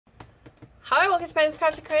Hi, welcome to Ben's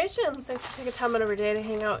Crafty Creations. Thanks for taking time out of your day to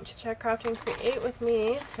hang out, chit chat, craft, and create with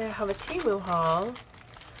me. Today I have a Temu haul,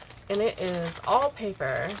 and it is all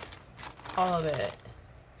paper, all of it.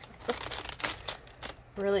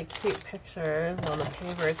 Really cute pictures on the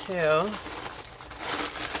paper too.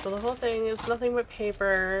 So the whole thing is nothing but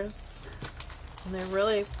papers, and they're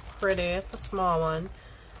really pretty. It's a small one.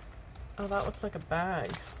 Oh, that looks like a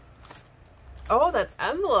bag. Oh, that's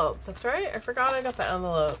envelopes. That's right. I forgot I got the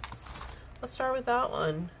envelopes. Let's start with that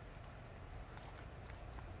one.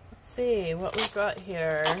 Let's see what we've got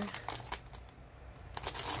here.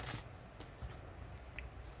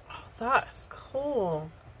 Oh, that's cool.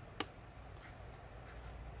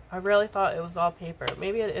 I really thought it was all paper.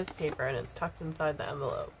 Maybe it is paper and it's tucked inside the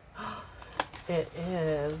envelope. It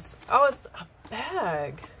is. Oh, it's a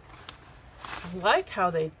bag. I like how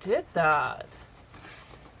they did that.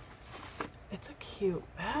 It's a cute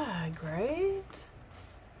bag, right?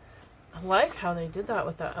 I like how they did that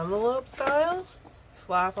with the envelope style.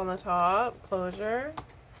 Flap on the top, closure.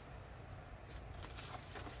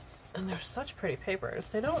 And they're such pretty papers.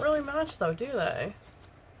 They don't really match though, do they?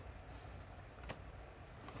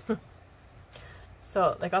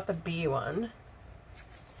 So they got the bee one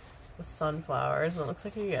with sunflowers, and it looks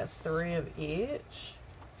like you get 3 of each.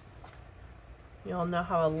 You all know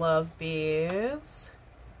how I love bees.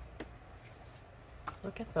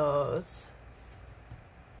 Look at those.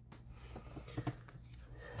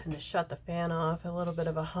 And to shut the fan off, a little bit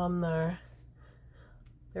of a hum there.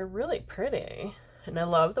 They're really pretty. And I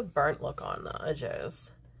love the burnt look on the edges.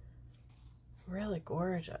 Really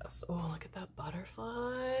gorgeous. Oh, look at that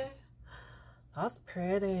butterfly. That's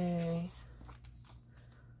pretty.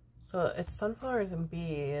 So it's sunflowers and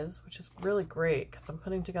bees, which is really great because I'm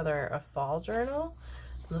putting together a fall journal.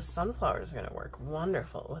 And the sunflowers are going to work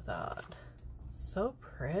wonderful with that. So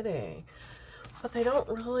pretty. But they don't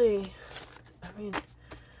really, I mean,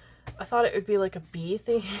 I thought it would be like a bee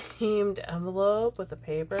themed envelope with the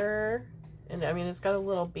paper. And I mean, it's got a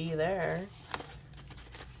little bee there.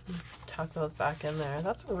 Just tuck those back in there.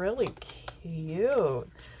 That's really cute.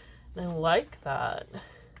 And I like that.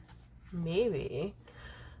 Maybe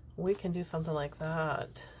we can do something like that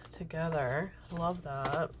together. Love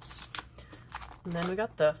that. And then we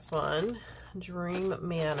got this one, Dream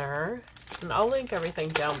Manor. And I'll link everything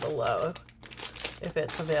down below if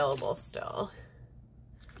it's available still.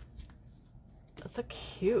 That's a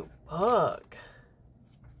cute book.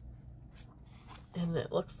 And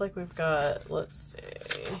it looks like we've got, let's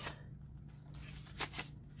see,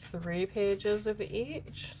 3 pages of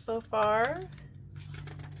each so far.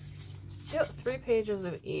 Yep, 3 pages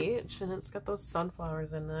of each, and it's got those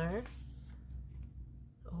sunflowers in there.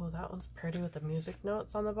 Oh, that one's pretty with the music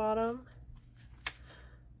notes on the bottom.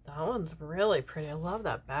 That one's really pretty. I love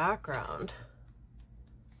that background.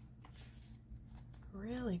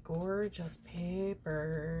 Really gorgeous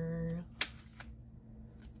papers.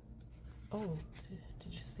 Oh,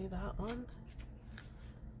 did you see that one?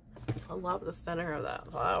 I love the center of that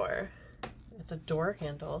flower. It's a door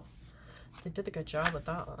handle. They did a good job with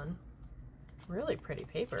that one. Really pretty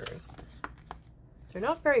papers. They're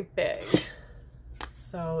not very big.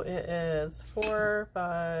 So it is 4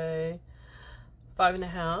 by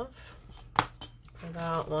 5.5 for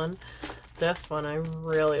that one. This one, I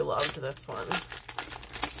really loved this one.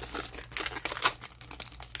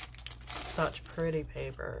 Such pretty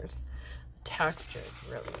papers. The texture is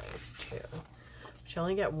really nice too. But you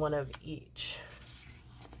only get 1 of each.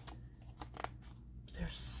 They're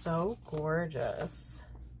so gorgeous.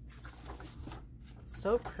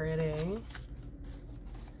 So pretty.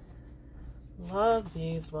 Love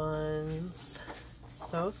these ones.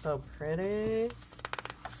 So pretty.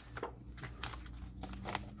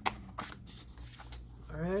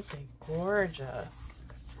 Aren't they gorgeous?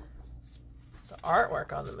 The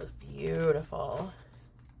artwork on them is beautiful.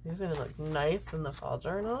 These are gonna look nice in the fall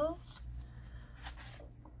journal.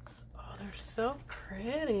 Oh, they're so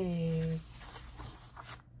pretty.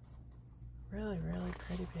 Really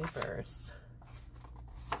pretty papers.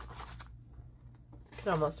 You could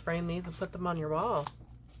almost frame these and put them on your wall.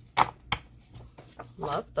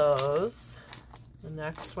 Love those. The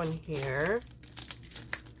next one here.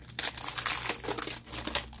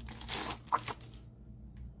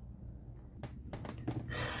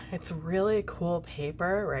 It's really cool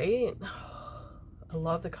paper, right? I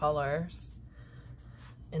love the colors.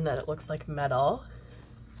 In that it looks like metal.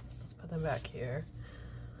 So let's put them back here.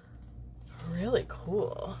 Really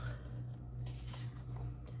cool.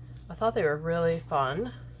 I thought they were really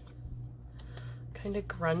fun. Kind of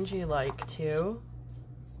grungy like too.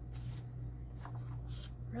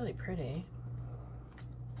 Really pretty.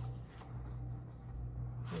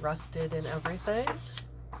 rusted and everything.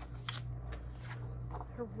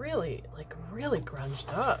 They're really, like, really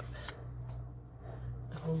grunged up.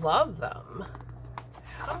 I love them.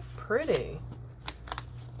 How pretty.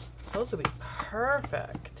 Those would be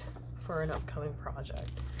perfect for an upcoming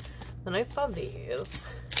project. Then I saw these.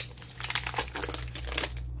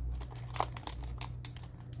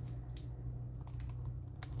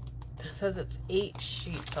 It says it's 8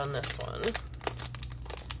 sheets on this one.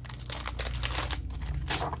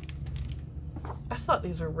 I just thought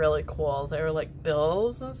these were really cool. They were like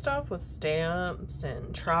bills and stuff with stamps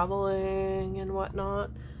and traveling and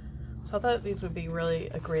whatnot. So I thought these would be really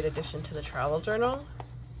a great addition to the travel journal.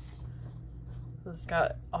 It's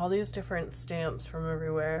got all these different stamps from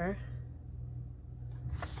everywhere.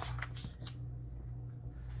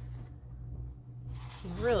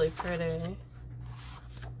 Really pretty.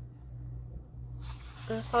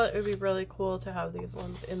 I thought it would be really cool to have these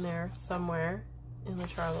ones in there somewhere in the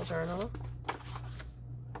travel journal.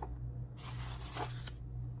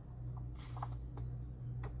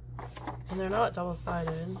 And they're not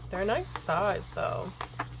double-sided. They're a nice size though.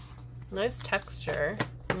 Nice texture.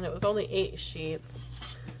 And it was only 8 sheets.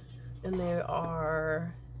 And they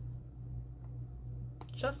are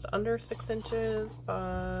just under 6 inches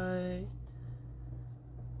by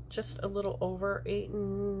just a little over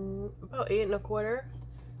about 8 1/4.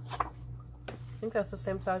 I think that's the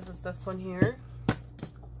same size as this one here.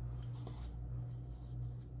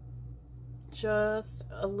 Just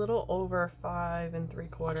a little over 5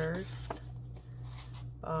 3/4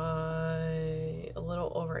 by a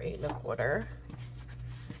little over 8 1/4.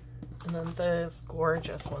 And then these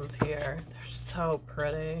gorgeous ones here. They're so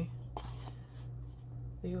pretty.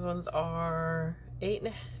 These ones are 8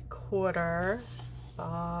 1/4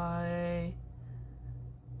 by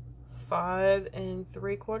 5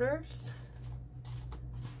 3/4.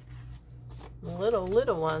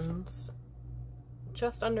 Little ones,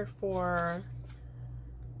 just under 4,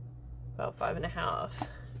 about 5 1/2.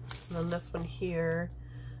 And then this one here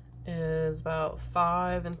is about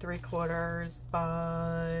 5 3/4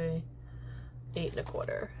 by 8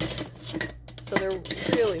 1/4. So they're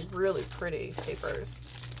really pretty papers.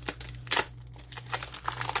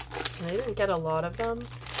 And I didn't get a lot of them,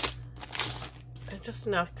 just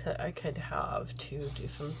enough I could have to do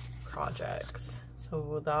some projects. So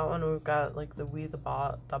with that one, we've got like the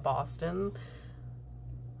Boston,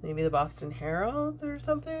 maybe the Boston Herald or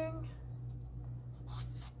something.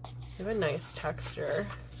 They have a nice texture.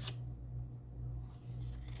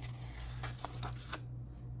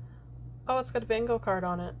 Oh, it's got a bingo card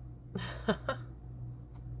on it.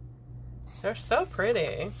 They're so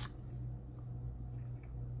pretty.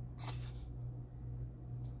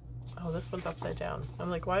 Oh, this one's upside down. I'm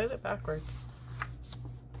like, why is it backwards?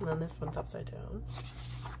 And then this one's upside down.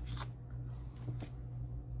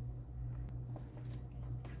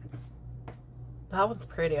 That one's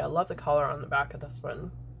pretty. I love the color on the back of this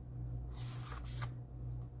one.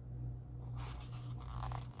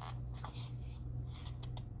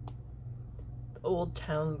 The Old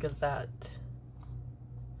Town Gazette.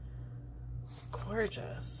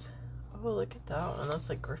 Gorgeous. Oh, look at that one. That's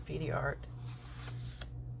like graffiti art.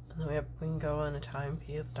 And then we can go on a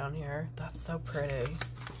timepiece down here. That's so pretty.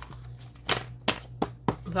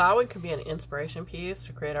 That one could be an inspiration piece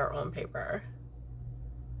to create our own paper.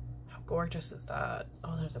 How gorgeous is that?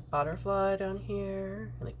 Oh, there's a butterfly down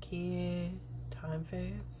here and a key, time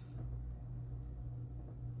face.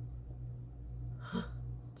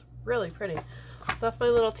 It's really pretty. So that's my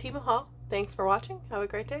little Temu haul. Thanks for watching. Have a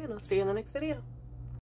great day, and I'll see you in the next video.